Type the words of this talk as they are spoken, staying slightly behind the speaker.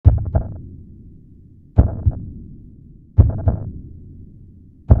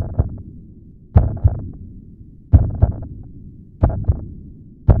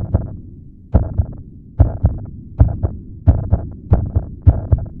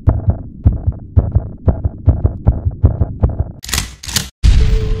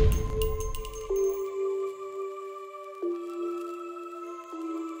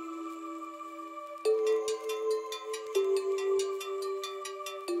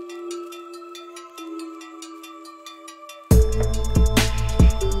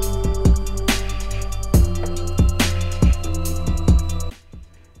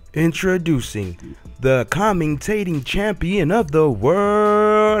Introducing the commentating champion of the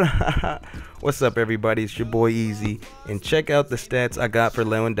world. What's up, everybody? It's your boy Easy, and check out the stats I got for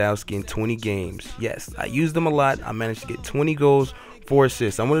Lewandowski in 20 games. Yes, I used them a lot. I managed to get 20 goals, 4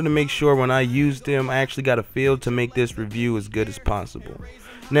 assists. I wanted to make sure when I used him, I actually got a feel to make this review as good as possible.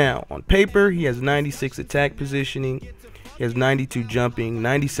 Now, on paper, he has 96 attack positioning. He has 92 jumping,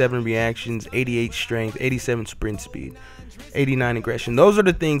 97 reactions, 88 strength, 87 sprint speed, 89 aggression. Those are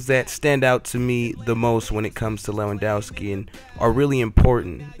the things that stand out to me the most when it comes to Lewandowski and are really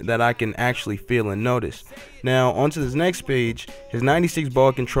important that I can actually feel and notice. Now, onto this next page, his 96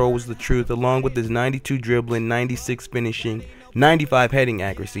 ball control was the truth, along with his 92 dribbling, 96 finishing, 95 heading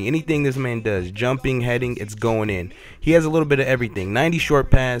accuracy. Anything this man does, jumping, heading, it's going in. He has a little bit of everything. 90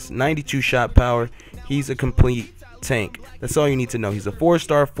 short pass, 92 shot power. He's a complete tank. That's all you need to know. He's a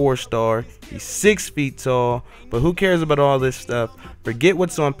 4-star. He's 6 feet tall, but who cares about all this stuff? Forget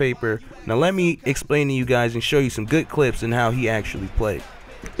what's on paper. Now let me explain to you guys and show you some good clips and how he actually played.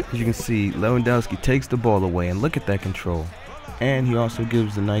 As you can see, Lewandowski takes the ball away, and look at that control. And he also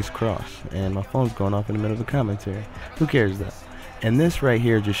gives a nice cross. And my phone's going off in the middle of a commentary. Who cares though? And this right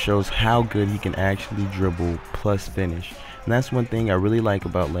here just shows how good he can actually dribble plus finish. And that's one thing I really like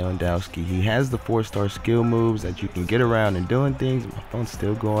about Lewandowski. He has the 4-star skill moves that you can get around and doing things. My phone's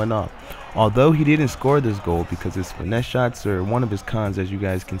still going off. Although he didn't score this goal because his finesse shots are one of his cons, as you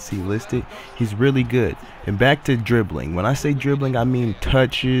guys can see listed, he's really good. And back to dribbling. When I say dribbling, I mean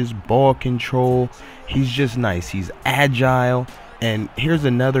touches, ball control. He's just nice. He's agile. And here's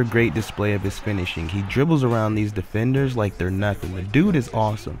another great display of his finishing. He dribbles around these defenders like they're nothing. The dude is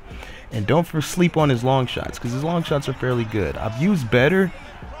awesome. And don't sleep on his long shots, because his long shots are fairly good. I've used better,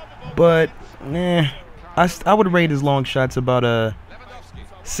 but I would rate his long shots about a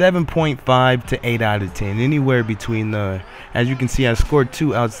 7.5 to 8 out of 10. Anywhere between the, as you can see, I scored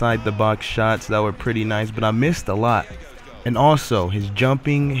 2 outside the box shots that were pretty nice, but I missed a lot. And also his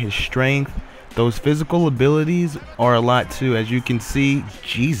jumping, his strength, those physical abilities are a lot too. As you can see,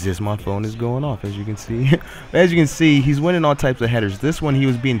 Jesus, my phone is going off. As you can see, he's winning all types of headers. This one he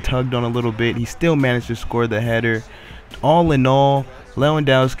was being tugged on a little bit. He still managed to score the header. All in all,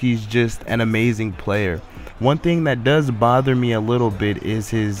 Lewandowski is just an amazing player. One thing that does bother me a little bit is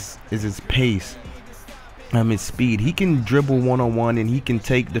his pace. His speed. He can dribble one-on-one and he can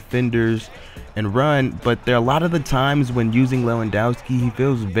take defenders and run, but there are a lot of the times when using Lewandowski, he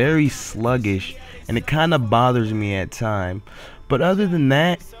feels very sluggish, and it kind of bothers me at times. But other than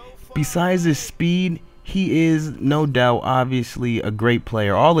that, besides his speed, he is no doubt obviously a great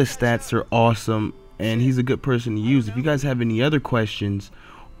player. All his stats are awesome, and he's a good person to use. If you guys have any other questions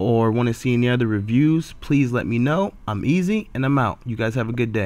or want to see any other reviews, please let me know. I'm Easy, and I'm out. You guys have a good day.